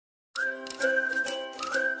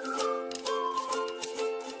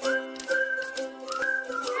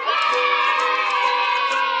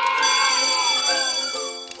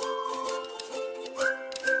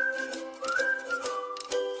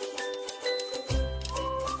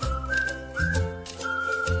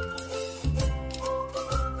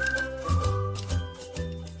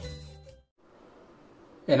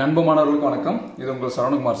என் அன்பு மாணவர்களுக்கு வணக்கம். இது உங்கள்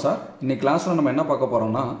சரவணகுமார் சார். இன்னைக்கு கிளாஸில் நம்ம என்ன பார்க்க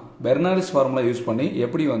போகிறோம்னா, பெர்னாலிஸ் ஃபார்முலா யூஸ் பண்ணி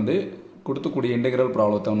எப்படி கொடுத்துக்கூடிய இன்டெகிரல்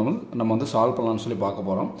ப்ராப்ளத்தை நம்ம சால்வ் பண்ணலாம்னு சொல்லி பார்க்க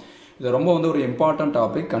போகிறோம். இது ரொம்ப ஒரு இம்பார்ட்டன்ட்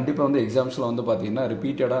டாபிக். கண்டிப்பாக எக்ஸாம்ஸில் பார்த்தீங்கன்னா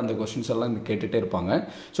ரிப்பீட்டடாக அந்த கொஸ்டின்ஸ் எல்லாம் கேட்டுகிட்டே இருப்பாங்க.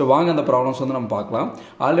 ஸோ வாங்க அந்த ப்ராப்ளம்ஸ் நம்ம பார்க்கலாம்.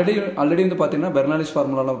 ஆல்ரெடி பார்த்தீங்கன்னா பெர்னாலிஸ்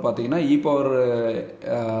ஃபார்முலாவில் பார்த்தீங்கன்னா பவர்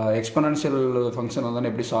எக்ஸ்பனன்ஷியல் ஃபங்க்ஷன்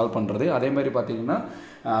எப்படி சால்வ் பண்ணுறது, அதே மாதிரி பார்த்தீங்கன்னா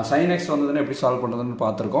sin x எப்படி சால்வ் பண்ணுறதுன்னு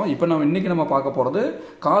பார்த்துருக்கோம். இப்போ இன்றைக்கி நம்ம பார்க்க போகிறது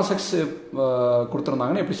cos x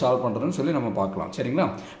கொடுத்துருந்தாங்கன்னா எப்படி சால்வ் பண்ணுறதுன்னு சொல்லி நம்ம பார்க்கலாம். சரிங்களா?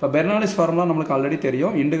 இப்போ பெர்னாலிஸ் ஃபார்முலா நம்மளுக்கு ஆல்ரெடி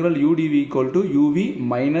தெரியும். Integral udv = uv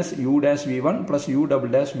minus u dash v1 plus u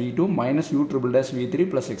double dash v2 minus u triple dash v3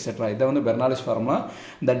 plus etc. இதை பெர்னாலிஸ் ஃபார்முலா.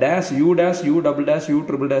 இந்த dash u dash u double dash u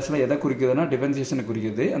triple dashல எதை குறிக்குதுன்னா டிஃபரன்சியேஷனை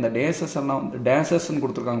குறிக்குது. அந்த டேஷஸ் எல்லாம் டேஷஸ்ன்னு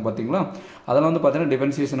கொடுத்துருக்காங்க பார்த்தீங்களா, அதெல்லாம் பார்த்தீங்கன்னா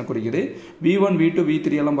டிஃபரன்சியேஷனை குறிக்குது. v1 v2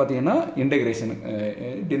 v3 எல்லாம் பார்த்தீங்கன்னா இன்டெகிரேஷன்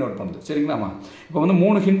டினோட் பண்ணுது. சரிங்களாமா? இப்போ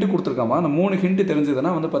 3 ஹிண்ட் கொடுத்துருக்காமா. அந்த 3 ஹிண்ட் தெரிஞ்சதுன்னா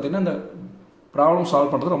பார்த்தீங்கன்னா இந்த ப்ராப்ளம்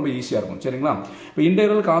சால்வ் பண்ணுறது ரொம்ப ஈஸியாக இருக்கும். சரிங்களா? இப்போ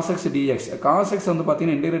integral cos x dx, cos x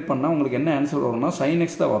பார்த்தீங்கன்னா இன்டெகிரேட் பண்ணால் உங்களுக்கு என்ன ஆன்சர் வரும்னா sin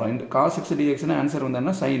x தான் வரும். cos x dxனா ஆன்சர்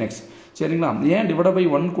என்ன sin x. சரிங்களா? ஏன் டிவைட் பை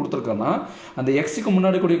 1 கொடுத்துருக்கோன்னா அந்த எக்ஸுக்கு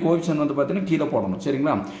முன்னாடி கூடிய கோஎஃபிஷியன்ட் பார்த்தீங்கன்னா கீழே போடணும்.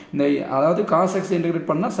 சரிங்களா? இந்த அதாவது cos x இன்டெகிரேட்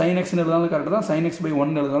பண்ணால் sin x எழுதாலும் கரெக்ட் தான், sin x by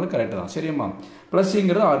 1 எழுதாலும் கரெக்ட் தான். சரியா?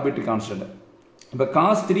 ப்ளஸ்ங்கிறது ஆர்பிட்ரரி கான்ஸ்டன்ட். இப்போ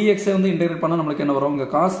cos 3x இன்டெகிரேட் பண்ணால் நம்மளுக்கு என்ன வரும்? இங்கே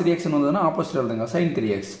cos 3x வந்ததுன்னா ஆப்போசிட் எழுதுங்க, sin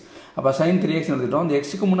 3x. அப்போ sin 3x எழுதிட்டோம். அந்த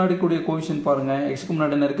எக்ஸுக்கு முன்னாடி கூடிய கோஎஃபிஷியன்ட் பாருங்கள். எக்ஸுக்கு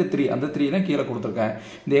முன்னாடி என்ன இருக்குது? 3. அந்த 3 தான் கீழே கொடுத்துருக்கேன்.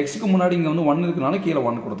 இந்த எக்ஸுக்கு முன்னாடி இங்கே 1 இருக்குனால கீழே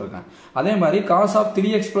 1 கொடுத்துருக்கேன். அதே மாதிரி cos of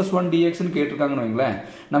 3x plus 1 dxன்னு கேட்டிருக்காங்கன்னு வைங்களேன்.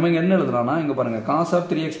 நம்ம இங்கே என்ன எழுதலாம்னா, இங்கே பாருங்கள் cos of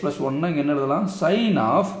 3x plus 1 இங்கே என்ன எழுதலாம்? sin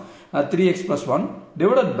of 3x plus 1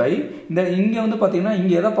 divided by இந்த இங்கே பார்த்தீங்கன்னா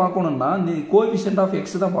இங்கே எதை பார்க்கணும்னா இந்த கோஎஃபிஷியன்ட் ஆஃப்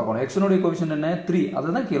எக்ஸ் தான் பார்க்கணும். எக்ஸனுடைய கோஎஃபிஷியன்ட் என்ன? 3.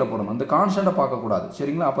 அதை தான் கீழே போடணும். அந்த கான்ஸ்டன்ட்டை பார்க்கக்கூடாது.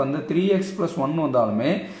 சரிங்களா? அப்போ இந்த 3x plus 1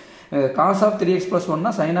 வந்தாலுமே cos of 3x plus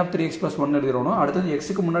 1 sin of 3x plus 1 எழுதிடணும். அடுத்தது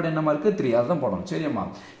எக்ஸுக்கு முன்னாடி என்னமா இருக்குது? 3. அதுதான் போடணும். சரியாம்மா?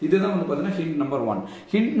 இதுதான் பார்த்தீங்கன்னா ஹிண்ட் நம்பர் 1.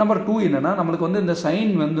 ஹிண்ட் நம்பர் 2 என்னன்னா, நம்மளுக்கு இந்த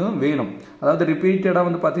சைன் வேணும். அதாவது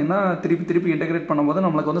ரிப்பீட்டடாக பார்த்தீங்கன்னா திருப்பி இன்டெகிரேட் பண்ணும்போது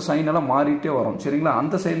நம்மளுக்கு சைன் எல்லாம் மாறிட்டே வரும். சரிங்களா?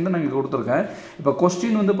 அந்த சைன் தான் நான் கொடுத்துருக்கேன். இப்போ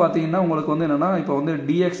கொஸ்டின் பார்த்தீங்கன்னா உங்களுக்கு என்னன்னா, இப்போ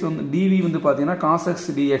dx dv பார்த்தீங்கன்னா cos x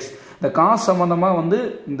dx. இந்த காஸ் சம்பந்தமாக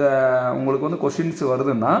இந்த உங்களுக்கு கொஸ்டின்ஸ்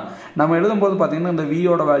வருதுன்னா நம்ம எழுதும்போது பார்த்தீங்கன்னா இந்த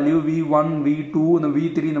வியோட வேல்யூ v1 v2 இந்த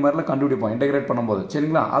v3 இந்த மாதிரிலாம் கண்டுபிடிப்போம் இன்டெகிரேட் பண்ணும்போது.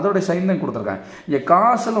 சரிங்களா? அதோட சைன் தான் கொடுத்துருக்கேன். இங்கே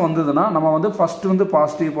காசில் வந்ததுன்னா நம்ம ஃபர்ஸ்ட்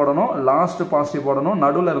பாசிட்டிவ் போடணும், லாஸ்ட் பாசிட்டிவ் போடணும்,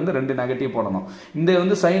 நடுவில் இருந்து 2 நெகட்டிவ் போடணும்.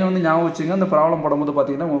 இந்த சைன் ஞாபகம் வச்சுங்க. இந்த ப்ராப்ளம் போடும்போது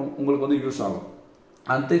பார்த்தீங்கன்னா உங்களுக்கு யூஸ் ஆகும்.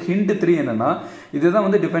 அந்த ஹிண்ட் 3 என்னன்னா,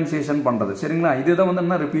 இதுதான் டிஃபரன்சியேஷன் பண்ணுறது. சரிங்களா? இதுதான்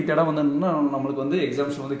என்ன ரிப்பீட்டடாக நம்மளுக்கு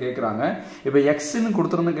எக்ஸாம்ஸ் கேட்குறாங்க. இப்போ எக்ஸ்ன்னு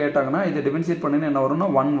கொடுத்துருந்து கேட்டாங்கன்னா இதை டிஃபரன்சியேட் பண்ணினா என்ன வரும்னா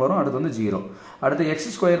 1 வரும். அடுத்து 0. அடுத்து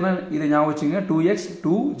எக்ஸ் ஸ்கொயர்னா இதை ஞாபகம் வச்சுங்க, 2x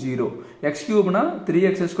 2 0. X கியூப்னா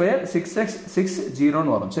 3x square 6x 6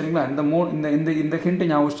 0ன்னு வரும். சரிங்களா? இந்த ஹிண்ட்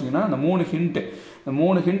ஞாபகம் வச்சிங்கன்னா இந்த 3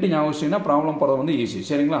 ஹிண்ட் ஞாபகம் வச்சிங்கன்னா ப்ராப்ளம் போகிறது ஈஸி.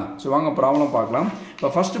 சரிங்களா? ஸோ வாங்க ப்ராப்ளம் பார்க்கலாம். இப்போ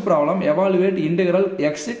first problem evaluate integral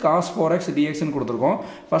x cos 4x dxன்னு கொடுத்துருக்கோம்.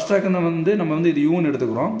 ஃபர்ஸ்ட் நம்ம இது யூன்னு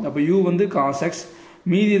எடுத்துக்கிறோம். அப்போ யூ cos x,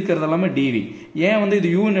 மீதி இருக்கிறது எல்லாமே dv. ஏன் இது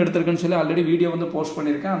யூன்னு எடுத்திருக்குன்னு சொல்லி ஆல்ரெடி வீடியோ போஸ்ட்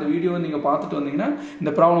பண்ணியிருக்கேன். அந்த வீடியோ நீங்கள் பார்த்துட்டு வந்தீங்கன்னா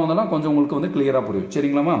இந்த ப்ராப்ளம் கொஞ்சம் உங்களுக்கு கிளியராக புரியும்.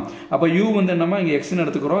 சரிங்களாமா? அப்போ யூ என்னமா இங்கே எக்ஸ்ன்னு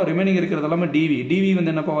எடுத்துக்கிறோம். ரிமைனிங் இருக்கிறது எல்லாமே dv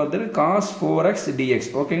என்னப்பா வருது? cos 4x dx.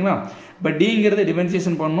 ஓகேங்களா? இப்போ டிங்கிறது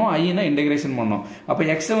டிஃபரன்சியேஷன் பண்ணணும், ஐனா இன்டெகிரேஷன் பண்ணணும். அப்போ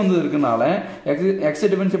எக்ஸ் இருக்கனால எக்ஸ்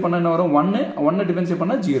டிஃபரன்சியேட் பண்ண என்ன வரும்? 1 டிஃபரன்சியேட்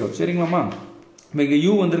பண்ணால் 0. சரிங்களாமா? இப்போ இங்கே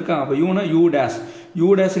யூ வந்திருக்கா. அப்போ யூனா யூ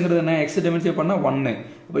டேஷ்ங்கிறது என்ன? எக்ஸ் டிஃபரன்சியேட் பண்ணால் 1.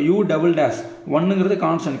 இப்போ U double dash 1ங்கிறது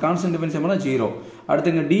constant differentiate பண்ணால் 0.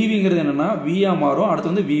 அடுத்து இங்கே டிவிங்கிறது என்னன்னா வியா மாறும்.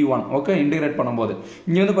 அடுத்து v1. ஓகே, இன்டெகிரேட் பண்ணும்போது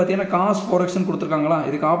இங்கே பார்த்தீங்கன்னா cos 4x கொடுத்துருக்காங்களா,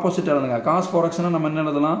 இதுக்கு ஆப்போசிட் எழுதுங்க. cos 4x நம்ம என்ன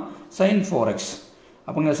எழுதலாம்? sin 4x.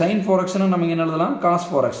 அப்போங்க sin 4x நம்ம என்ன எழுதலாம்? cos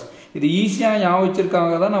 4x. இது ஈஸியாக ஞாபகம்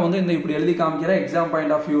வச்சிருக்காங்க தான் நான் இந்த இப்படி எழுதி காமிக்கிறேன் எக்ஸாம்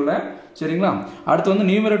பாயிண்ட் ஆஃப் வியூவில். சரிங்களா? அடுத்து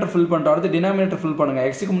நியூமரேட்டர் ஃபில் பண்ணிட்டோம். அடுத்து டினாமினேட்டர் ஃபில் பண்ணுங்க.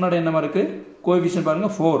 எக்ஸுக்கு முன்னாடி என்னமா இருக்கு? கோஎஃபிஷியன்ட் பாருங்க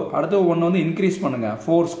 4. அடுத்து 1 இன்க்ரீஸ் பண்ணுங்க,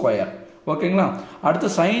 4 ஸ்கொயர். ஓகேங்களா? அடுத்து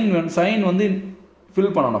சைன்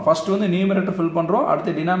ஃபில் பண்ணணும். ஃபர்ஸ்ட் நியூமரேட்டர் ஃபில் பண்ணுறோம்,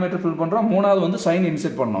 அடுத்து டினாமினேட்டர் ஃபில் பண்ணுறோம், மூணாவது சைன்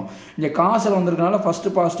இன்செர்ட் பண்ணணும். இங்கே காசில் வந்திருக்கனால ஃபர்ஸ்ட்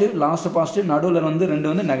பாசிட்டிவ், லாஸ்ட் பாசிட்டிவ், நடுவில்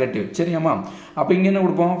 2 நெகட்டிவ். சரியாம்மா? அப்போ இங்கே என்ன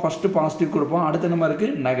கொடுப்போம்? ஃபர்ஸ்ட் பாசிட்டிவ் கொடுப்போம், அடுத்து என்ன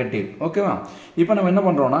இருக்குது? நெகட்டிவ். ஓகேவா? இப்போ நம்ம என்ன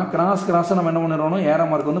பண்ணுறோம்னா கிராஸை நம்ம என்ன பண்ணிடுறோம்? ஏரோ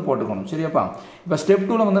மார்க் போட்டுக்கணும். சரியாப்பா? இப்போ ஸ்டெப்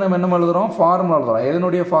 2ல் நம்ம என்ன எழுதுறோம்? ஃபார்முலா எழுதுறோம்.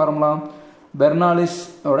 எதனுடைய ஃபார்முலா? பெர்னாலிஸ்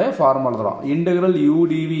ஓட ஃபார்முலா எழுதுறோம். இன்டெகிரல்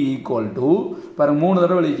udv ஈக்குவல் டு பாருங்க 3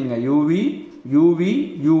 தடவை எழுதிக்கிங்க.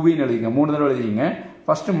 யூவின்னு எழுதிங்க. 3 தடவை எழுதிக்கிங்க.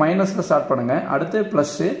 ஃபர்ஸ்ட் மைனஸில் ஸ்டார்ட் பண்ணுங்க, அடுத்து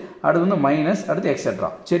ப்ளஸ், அடுத்து மைனஸ், அடுத்து எக்ஸெட்ரா.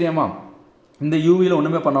 சரியாம்மா? இந்த யூவியில்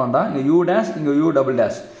ஒன்றுமே பண்ண வேண்டாம். இங்கே யூ டேஷ், இங்கே யூ டபுள்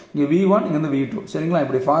டேஷ். இங்கே v1 இங்கே வந்து v2 சரிங்களா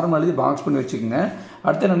இப்படி ஃபார்முலா எழுதி பாக்ஸ் பண்ணி வச்சுக்கோங்க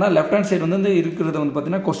அடுத்து என்னன்னா லெஃப்ட் ஹேண்ட் சைடு வந்து இருக்கிறது வந்து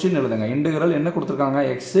பார்த்தீங்கன்னா கொஸ்டின் எழுதுங்க இன்டெகிரல் என்ன கொடுத்துருக்காங்க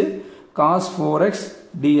x cos 4x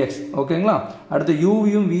dx ஓகேங்களா அடுத்து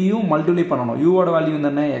uயும் vயும் மல்டிப்ளை பண்ணணும் u ஓட வேல்யூ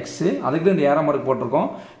வந்து என்ன x அதுக்கு தான் இந்த ஏரோ மார்க் போட்டிருக்கோம்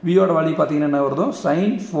v ஓட வேல்யூ பார்த்தீங்கன்னா என்ன வருதோ sin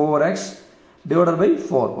 4x divided by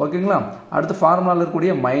 4 ஓகேங்களா அடுத்து ஃபார்முலால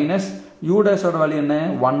இருக்கக்கூடிய மைனஸ் u dash ஓட வேல்யூ என்ன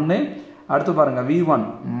 1 அடுத்து பாருங்க v1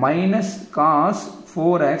 minus cos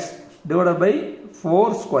 4x divided by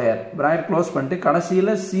 4 square bracket close பண்ணிட்டு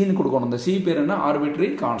கடைசியில் சீன் கொடுக்கணும் இந்த சி பேர் என்ன ஆர்பிட்ரரி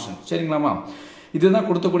கான்ஸ்டன்ட் சரிங்களாமா இதுதான்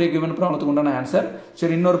கொடுத்தக்கூடிய given ப்ராப்ளத்துக்கு உண்டான ஆன்சர்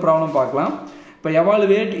சரி இன்னொரு ப்ராப்ளம் பார்க்கலாம் இப்போ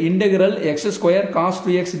evaluate integral x square cos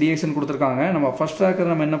 2x dx ன்னு கொடுத்துருக்காங்க நம்ம ஃபர்ஸ்ட்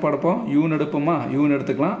ஆக்கிறது நம்ம என்ன பார்ப்போம் யூன்னு எடுப்போமா யூன்னு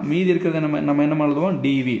எடுத்துக்கலாம் மீதி இருக்கிறது நம்ம என்ன எழுதுவோம்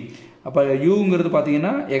dv அப்போ யூங்கிறது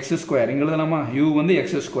பார்த்தீங்கன்னா எக்ஸ் ஸ்கொயர் இங்கே எழுதலாமா யூ வந்து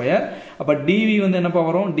எக்ஸ் ஸ்கொயர் அப்போ டிவி வந்து என்னப்பா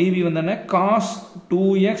வரும் டிவி வந்து என்ன காஸ்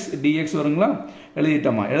 2x dx வருங்களா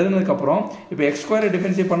எழுதிட்டோமா எழுதுனதுக்கப்புறம் இப்போ எக்ஸ் ஸ்கொயரை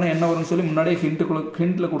டிஃபரன்ஷியேட் பண்ண என்ன வரும்னு சொல்லி முன்னாடியே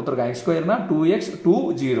ஹிண்ட்டில் கொடுத்துருக்காங்க எக்ஸ் ஸ்கொயர்னா 2x 2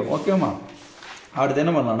 0 ஓகேமா அடுத்து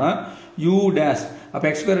என்ன பண்ணலாம்னா u டேஷ் அப்போ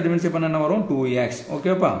எக்ஸ் ஸ்கொயரை டிஃபரன்ஷியேட் பண்ண என்ன வரும் 2x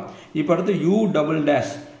ஓகேப்பா இப்போ அடுத்து u டபுள்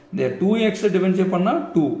டேஷ் இந்த 2x டிஃபரன்ஷியேட் பண்ணால்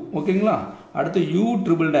 2 ஓகேங்களா அடுத்து u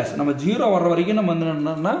ட்ரிபிள் டேஷ் நம்ம 0 வர்ற வரைக்கும் நம்ம வந்து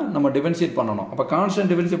என்னன்னா நம்ம டிஃபரன்ஷியேட் பண்ணணும் அப்போ கான்ஸ்டன்ட்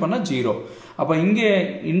டிஃபரன்ஷியேட் பண்ணால் 0 அப்போ இங்கே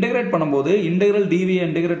இன்டெகிரேட் பண்ணும்போது இன்டெகிரல் dv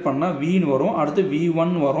இன்டெகிரேட் பண்ணால் v வரும் அடுத்து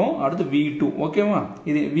v1 வரும் அடுத்து v2 ஓகேவா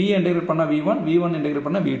இது v இன்டெகிரேட் பண்ணால் v1 இன்டெகிரேட்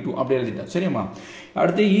பண்ணால் v2 அப்படி எழுதிட்டேன் சரிம்மா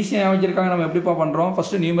அடுத்து ஈஸியாக வச்சிருக்காங்க நம்ம எப்படிப்பா பண்ணுறோம்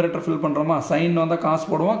ஃபர்ஸ்ட் நியூமரேட்டர் ஃபில் பண்ணுறோமா சைன் வந்தால் காசு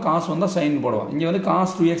போடுவோம் காசு வந்தால் சைன் போடுவோம் இங்கே வந்து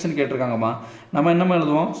காஸ் 2xன்னு கேட்டிருக்காங்கம்மா நம்ம என்னமா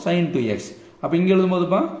எழுதுவோம் சைன் 2x அப்போ இங்கே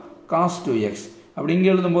எழுதும்போதுப்பா காஸ் 2x அப்படி இங்கே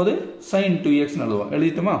எழுதும்போது sin 2x எழுதுவோம்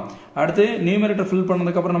எழுதிட்டோமா அடுத்து நியூமரேட்டர் ஃபில்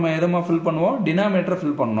பண்ணதுக்கப்புறம் நம்ம எதமா ஃபில் பண்ணுவோம் டினாமினேட்டர்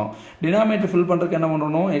ஃபில் பண்ணணும் டினாமினேட்டர் ஃபில் பண்ணுறதுக்கு என்ன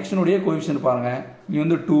பண்ணணும் எக்ஸினுடைய கோஎஃபிஷியன்ட் பாருங்க இங்கே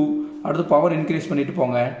வந்து 2 அடுத்து பவர் இன்க்ரீஸ் பண்ணிட்டு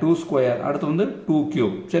போங்க 2 ஸ்கொயர் அடுத்து வந்து 2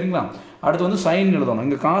 கியூப் சரிங்களா அடுத்து வந்து சைன் எழுதணும்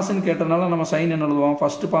இங்கே காசுன்னு கேட்டதுனால நம்ம சைன் என்ன எழுதுவோம்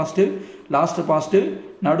ஃபர்ஸ்ட் பாசிட்டிவ் லாஸ்ட் பாசிட்டிவ்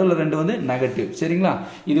நடுவில் ரெண்டு வந்து நெகட்டிவ் சரிங்களா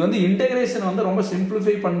இது வந்து இன்டெகிரேஷன் வந்து ரொம்ப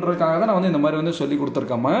சிம்பிளிஃபை பண்ணுறதுக்காக தான் நான் வந்து இந்த மாதிரி வந்து சொல்லி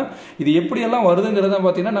கொடுத்துருக்காம இது எப்படியெல்லாம் வருதுங்கிறத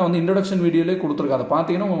பார்த்தீங்கன்னா நான் வந்து இன்ட்ரடக்ஷன் வீடியோலே கொடுத்துருக்கேன் அதை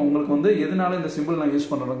பார்த்தீங்கன்னா உங்களுக்கு வந்து எதனால இந்த சிம்பிள் நான்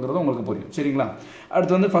யூஸ் பண்ணுறதுங்கிறது உங்களுக்கு புரியும் சரிங்களா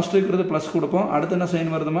அடுத்து வந்து ஃபர்ஸ்ட் இருக்கிறது ப்ளஸ் கொடுப்போம் அடுத்து என்ன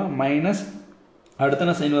சைன் வருதுமா மைனஸ் அடுத்து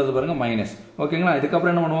என்ன சைன் வருது பாருங்க மைனஸ் ஓகேங்களா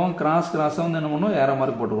இதுக்கப்புறம் என்ன பண்ணுவோம் கிராஸை வந்து என்ன பண்ணுவோம் ஏரோ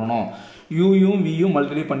மார்க் போட்டுக்கணும் யூயும் வியும்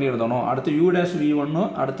மல்டிப்ளை பண்ணி எழுதணும் அடுத்து u dash v1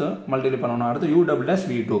 அடுத்து மல்டிப்ளை பண்ணணும் அடுத்து u double dash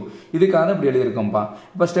v2 இதுக்காக இப்படி எழுதியிருக்கோம்ப்பா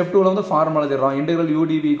இப்போ ஸ்டெப் 2ல வந்து formula எழுதிடுறோம் integral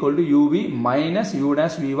udv uv minus u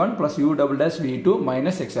dash v1 plus u double dash v2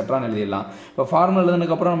 minus எக்ஸெட்ரான்னு எழுதிடலாம் இப்போ ஃபார்முலா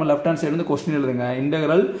எழுதுனதுக்கப்புறம் நம்ம லெஃப்ட் ஹேண்ட் சைடு வந்து கொஸ்டின் எழுதுங்க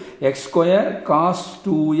integral x square cos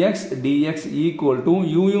 2x dx equal to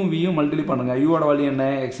யூயும் வியும் multiply பண்ணுங்க u ஓட வேல்யூ என்ன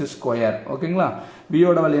x square ஓகேங்களா v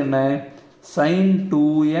ஓட வேல்யூ என்ன sin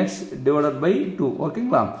 2x divided by 2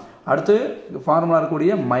 ஓகேங்களா அடுத்து ஃபார்முலா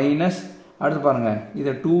இருக்கக்கூடிய மைனஸ் அடுத்து பாருங்க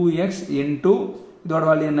இது 2x இன்டூ இதோட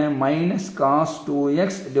வேல்யூ என்ன minus cos 2x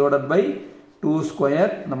divided by 2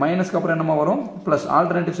 square இந்த மைனஸ்க்கு அப்புறம் என்னமா வரும் ப்ளஸ்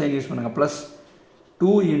ஆல்டர்னேட்டிவ் சைன் யூஸ் பண்ணுங்க plus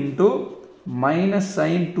 2 into minus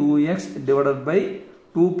sign 2x divided by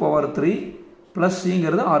 2 power 3 plus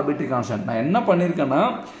சிங்கிறது arbitrary constant நான் என்ன பண்ணியிருக்கேன்னா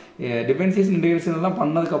டிஃபரன்ஷியேஷன் இன்டெகிரேஷன் எல்லாம்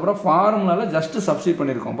பண்ணதுக்கப்புறம் ஃபார்முலால ஜஸ்ட் சப்ஸ்டிட்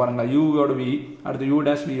பண்ணியிருக்கோம் பாருங்க யூவோட வி அடுத்து u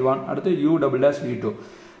dash v1 அடுத்து u double dash v2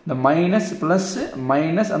 இந்த மைனஸ் பிளஸ்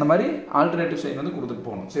மைனஸ் அந்த மாதிரி ஆல்டர்னேட்டிவ் சைன் வந்து கொடுத்துட்டு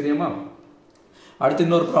போகணும் சரியாமா அடுத்து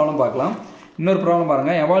இன்னொரு ப்ராப்ளம் பார்க்கலாம் இன்னொரு ப்ராப்ளம்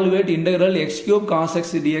பாருங்க evaluate integral x cube cos x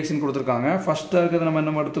dx ன்னு கொடுத்துருக்காங்க ஃபர்ஸ்ட் இருக்கிறது நம்ம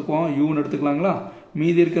என்ன எடுத்துக்குவோம் யூன்னு எடுத்துக்கலாங்களா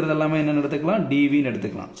மீதி இருக்கிறது எல்லாமே என்னென்னு எடுத்துக்கலாம் dvன்னு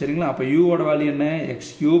எடுத்துக்கலாம் சரிங்களா அப்போ u ஓட வேல்யூ என்ன x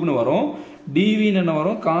cube வரும் dvன்னு என்ன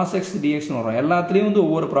வரும் cos x dx வரும் எல்லாத்துலேயும் வந்து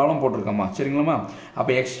ஒவ்வொரு ப்ராப்ளம் போட்டிருக்கோமா சரிங்களாமா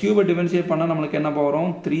அப்போ x cube டிஃபரன்ஷியேட் பண்ணால் நம்மளுக்கு என்ன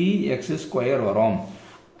வரும் 3x ஸ்கொயர் வரும்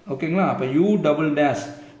ஓகேங்களா அப்போ u டபுள் டேஷ்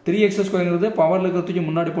 3x ஸ்கொயர்ங்கிறது பவரில் இருக்கிறதுக்கு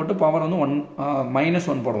முன்னாடி போட்டு பவர் வந்து மைனஸ்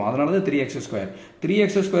 1 போடுவோம் அதனால தான் 3x ஸ்கொயர்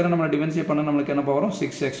 3x ஸ்கொயரை நம்ம டிஃபரன்ஷியேட் பண்ணால் நம்மளுக்கு என்ன வரும்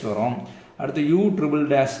 6x வரும் அடுத்து u triple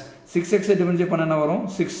dash 6x differentiate பண்ண என்ன வரும்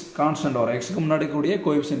 6 கான்ஸ்டன்ட் வரும் எக்ஸுக்கு முன்னாடி கூடிய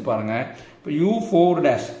கோஎஃபிஷியன்ட் பாருங்க இப்போ u 4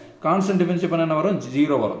 டேஷ் கான்ஸ்டன்ட் டிஃபரன்ஷியேட் பண்ண என்ன வரும்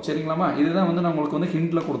 0 வரும் சரிங்களாமா இதுதான் வந்து நான் உங்களுக்கு வந்து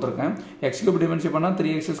ஹிண்ட்ல கொடுத்துருக்கேன் எக்ஸ் கியூப் டிஃபரன்ஷியேட் பண்ணால்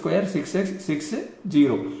 3x ஸ்கொயர் 6x 6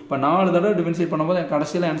 0 இப்போ 4 தடவை டிஃபரன்ஷியேட் பண்ணும்போது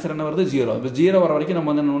கடைசியில் ஆன்சர் என்ன வருது 0 இப்போ 0 வர வரைக்கும் நம்ம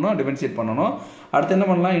வந்து என்ன பண்ணணும் டிஃபரன்ஷியேட் பண்ணணும் அடுத்து என்ன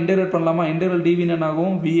பண்ணலாம் இன்டெகிரேட் பண்ணலாமா இன்டெகிரல் dv என்ன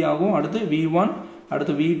ஆகும் v ஆகும் அடுத்து v1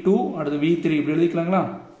 அடுத்து v2 அடுத்து v3 இப்படி எழுதிக்கலாங்களா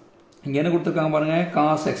இங்கே என்ன கொடுத்துருக்காங்க பாருங்க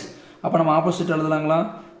cos x அப்போ நம்ம ஆப்போசிட் எழுதலாங்களா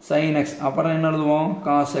sin x அப்புறம் என்ன எழுதுவோம்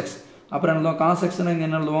cos x அப்புறம் எழுதுவோம் cos x இங்கே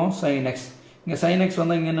என்ன எழுதுவோம் sin x இங்கே sin x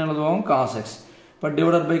வந்தால் இங்கே என்ன எழுதுவோம் cos x இப்போ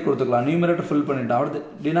டிவைடட் பை கொடுத்துக்கலாம் நியூமரேட்டர் ஃபில் பண்ணிட்டோம் அடுத்து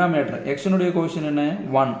டினாமினேட்டர் எக்ஸினுடைய கோஎஃபிஷியன்ட் என்ன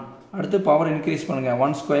 1 அடுத்து பவர் இன்க்ரீஸ் பண்ணுங்க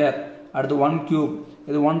 1 ஸ்கொயர் அடுத்து 1 கியூப்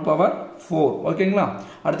இது 1 பவர் 4 ஓகேங்களா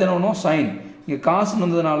அடுத்து என்ன பண்ணுவோம் சைன் இங்கே காசு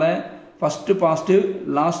வந்ததுனால ஃபஸ்ட்டு பாசிட்டிவ்,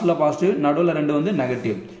 லாஸ்ட்டில் பாசிட்டிவ், நடுவில் ரெண்டு வந்து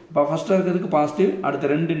நெகட்டிவ். இப்போ ஃபஸ்ட்டில் இருக்கிறதுக்கு பாசிட்டிவ்,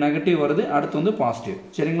 அடுத்து ரெண்டு நெகட்டிவ் வருது, அடுத்து வந்து பாசிட்டிவ்.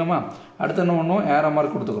 சரிங்களாம்மா? அடுத்து என்ன பண்ணுவோம், ஏரோ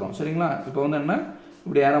மார்க் கொடுத்துக்கிறோம். சரிங்களா? இப்போ வந்து என்ன,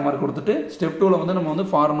 இப்படி ஏரோ மார்க் கொடுத்துட்டு ஸ்டெப் 2ல் வந்து நம்ம வந்து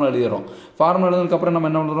ஃபார்முலா எழுதிடுறோம். ஃபார்முலா எழுதுனதுக்கப்புறம் நம்ம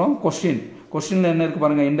என்ன பண்ணுறோம், கொஸ்டினில் என்ன இருக்குது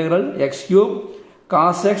பாருங்கள், integral X cube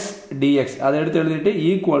cos X dx அதை எடுத்து எழுதிட்டு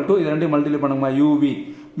ஈக்குவல் டு இது ரெண்டையும் மல்டிப்ளை பண்ணுங்கம்மா, யூவி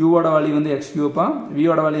யூவோட வேல்யூ வந்து எக்ஸ் கியூப்பா,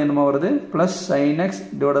 வியோட வேல்யூ என்னமா வருது plus sine x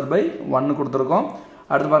divided by 1 கொடுத்துருக்கோம்.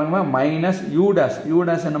 அடுத்து பாருங்கம்மா மைனஸ் யூ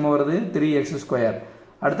டேஷ் என்னமா வருது 3x².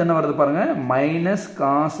 அடுத்து என்ன வருது பாருங்க minus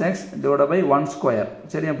cos X divided by 1².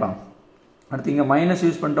 சரியாப்பா? அடுத்து இங்கே மைனஸ்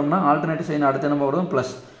யூஸ் பண்ணிட்டோம்னா ஆல்டர்னேட்டிவ் சைன் அடுத்து என்ன வருது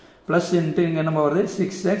ப்ளஸ் இன்ட்டு இங்கே என்ன வருது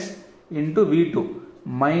 6x into v2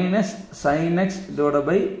 minus sine x divided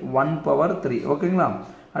by 1/3. ஓகேங்களா?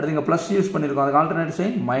 அடுத்து இங்கே ப்ளஸ் யூஸ் பண்ணியிருக்கோம், அதுக்கு ஆல்டர்னேட்டிவ்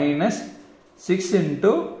சைன் மைனஸ் 6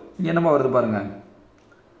 இன்ட்டு இங்கே என்னமா வருது பாருங்க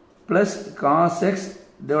plus cos X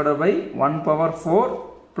divided by 1/4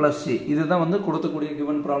 plus c. இதுதான் வந்து கொடுக்கக்கூடிய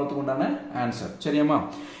given ப்ராப்ளத்துக்கு உண்டான ஆன்சர். சரியாமா?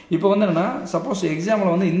 இப்போ வந்து என்னன்னா சப்போஸ்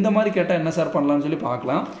எக்ஸாமில் வந்து இந்த மாதிரி கேட்டால் என்ன சார் பண்ணலாம்னு சொல்லி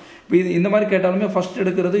பார்க்கலாம். இப்போ இது இந்த மாதிரி கேட்டாலுமே ஃபர்ஸ்ட்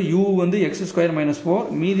எடுக்கிறது u வந்து x² - 4,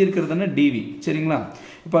 மீதி இருக்கிறது என்ன dv. சரிங்களா?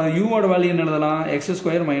 இப்போ uவோட வேல்யூ என்ன எழுதலாம், x² -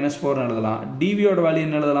 4 எழுதலாம். dvயோட வேல்யூ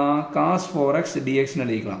என்ன எழுதலாம், cos 4x dx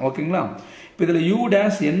எழுதிக்கலாம். ஓகேங்களா? இப்போ இதில் u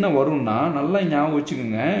டேஷ் என்ன வரும்னா நல்லா ஞாபகம்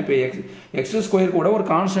வச்சுக்கோங்க. இப்போ x² கூட ஒரு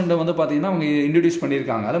கான்ஸ்டன்ட்டை வந்து பார்த்தீங்கன்னா அவங்க இன்ட்ரடியூஸ்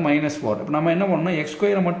பண்ணியிருக்காங்க, அது -4. இப்போ நம்ம என்ன பண்ணோம்னா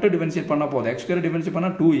x² மட்டும் டிஃபரன்ஷியேட் பண்ணால் போதும். x² டிஃபரன்ஷியேட்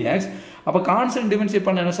பண்ணால் 2x. அப்போ கான்ஸ்டன்ட் டிஃபரன்ஷியேட்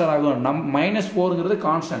பண்ண என்ன சார் ஆகும், -4ங்கிறது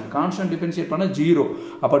கான்ஸ்டன்ட் டிஃபரன்ஷியேட் பண்ண 0.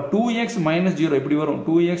 அப்போ 2x - 0 இப்படி வரும்,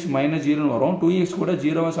 2x - 0 வரும். 2x கூட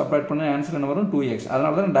 0 சப்ராக்ட் பண்ண ஆன்சர் என்ன வரும் 2x.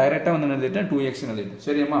 அதனால தான் டைரெக்டாக வந்து எழுதிட்டேன் 2x எழுதிட்டேன்.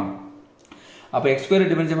 சரியாமா? அப்போ x²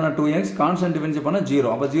 டிஃபரன்ஷியேட் பண்ணால் 2x, கான்ஸ்டன்ட் டிஃபரன்ஷியேட் பண்ணால் 0.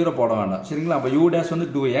 அப்போ 0 போட வேண்டாம். சரிங்களா? அப்போ u டேஷ் வந்து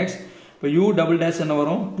 2x. இப்போ u டபுள் டேஷ் என்ன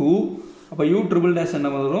வரும் 2. அப்போ u ட்ரிபிள் டேஷ் என்ன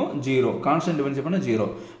வரும் 0. கான்ஸ்டன்ட் டிஃபரன்ஷியேட் பண்ணால் 0.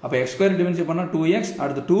 அப்போ x² டிஃபரன்ஷியேட் பண்ணால் 2x,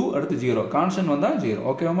 அடுத்து 2, அடுத்து 0. கான்ஸ்டன்ட் வந்தால் 0.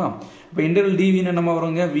 ஓகேவாமா? இப்போ இன்டெக்ரல் dv என்னமா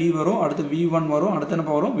வருங்க, v வரும், அடுத்து v1 வரும், அடுத்து என்ன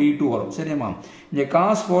வரும் v2 வரும். சரியாமா? இங்கே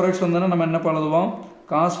cos 4x வந்தோன்னா நம்ம என்ன எழுதுவோம்,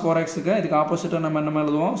 cos 4xக்கு இதுக்கு ஆப்போசிட்டாக நம்ம என்ன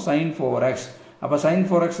எழுதுவோம் sin 4x. அப்போ sin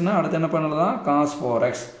 4xனா அடுத்து என்ன பண்ணலாம் cos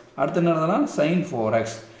 4x, அடுத்து என்ன எழுதலாம் sin 4x.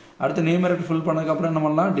 அடுத்து நியூமரேட்டர் ஃபில் பண்ணதுக்கப்புறம் என்ன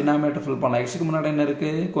பண்ணலாம், டினாமினேட்டர் ஃபில் பண்ணலாம். எக்ஸுக்கு முன்னாடி என்ன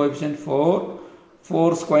இருக்குது கோஎஃபிஷியன்ட்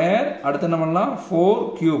 4² அடுத்து என்ன பண்ணலாம்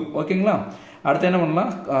 4³ ஓகேங்களா? அடுத்து என்ன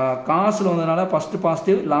பண்ணலாம், காசில் வந்ததுனால ஃபஸ்ட்டு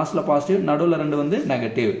பாசிட்டிவ், லாஸ்ட்டில் பாசிட்டிவ், நடுவில் ரெண்டு வந்து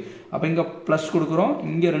நெகட்டிவ். அப்போ இங்கே ப்ளஸ் கொடுக்குறோம்,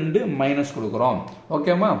 இங்கே ரெண்டு மைனஸ் கொடுக்குறோம்.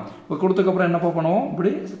 ஓகேம்மா? இப்போ கொடுத்ததுக்கப்புறம் என்ன பண்ணுவோம்,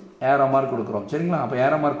 இப்படி ஏரோ மார்க் கொடுக்குறோம். சரிங்களா? அப்போ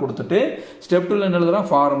ஏரோ மார்க் கொடுத்துட்டு ஸ்டெப் 2ல் என்ன எழுதுறோம்,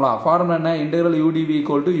 ஃபார்முலா என்ன, integral udv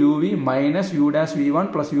 = uv minus u dash v1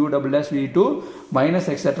 plus u double dash v2 minus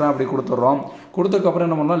etcetera அப்படி கொடுத்துட்றோம். கொடுத்ததுக்கப்புறம்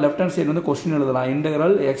என்ன பண்ணலாம், லெஃப்ட் ஹேண்ட் சைடு வந்து கொஸ்டின் எழுதலாம்.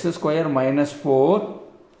 Integral x² - 4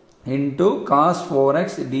 into cos 4x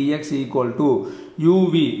dx equal to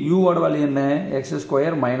uv. u ஓட வேல்யூ என்ன x²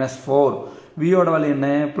 - 4, v ஓட வேல்யூ என்ன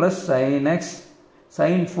plus sin x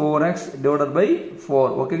sin 4x divided by 4.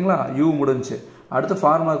 ஓகேங்களா? u முடிஞ்சு. அடுத்து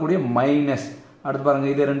ஃபார்முலா கூடிய மைனஸ், அடுத்து பாருங்க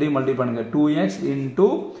இது ரெண்டையும் மல்டிப்ளை பண்ணுங்க, 2x into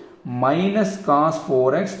minus cos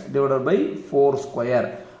 4x divided by 4².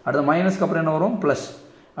 அடுத்து மைனஸ்க்கு அப்புறம் என்ன வரும் ப்ளஸ்.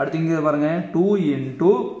 அடுத்து இங்கே பாருங்க 2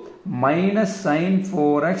 into minus sin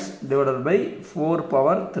 4x divided by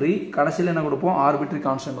 4/3. கடைசியில் என்ன கொடுப்போம், ஆர்பிட்ரரி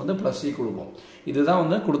கான்ஸ்டன்ட் வந்து +c கொடுப்போம். இதுதான்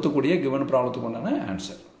வந்து கொடுக்கக்கூடிய கிவன் ப்ராப்ளத்துக்கு உண்டான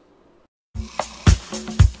ஆன்சர்.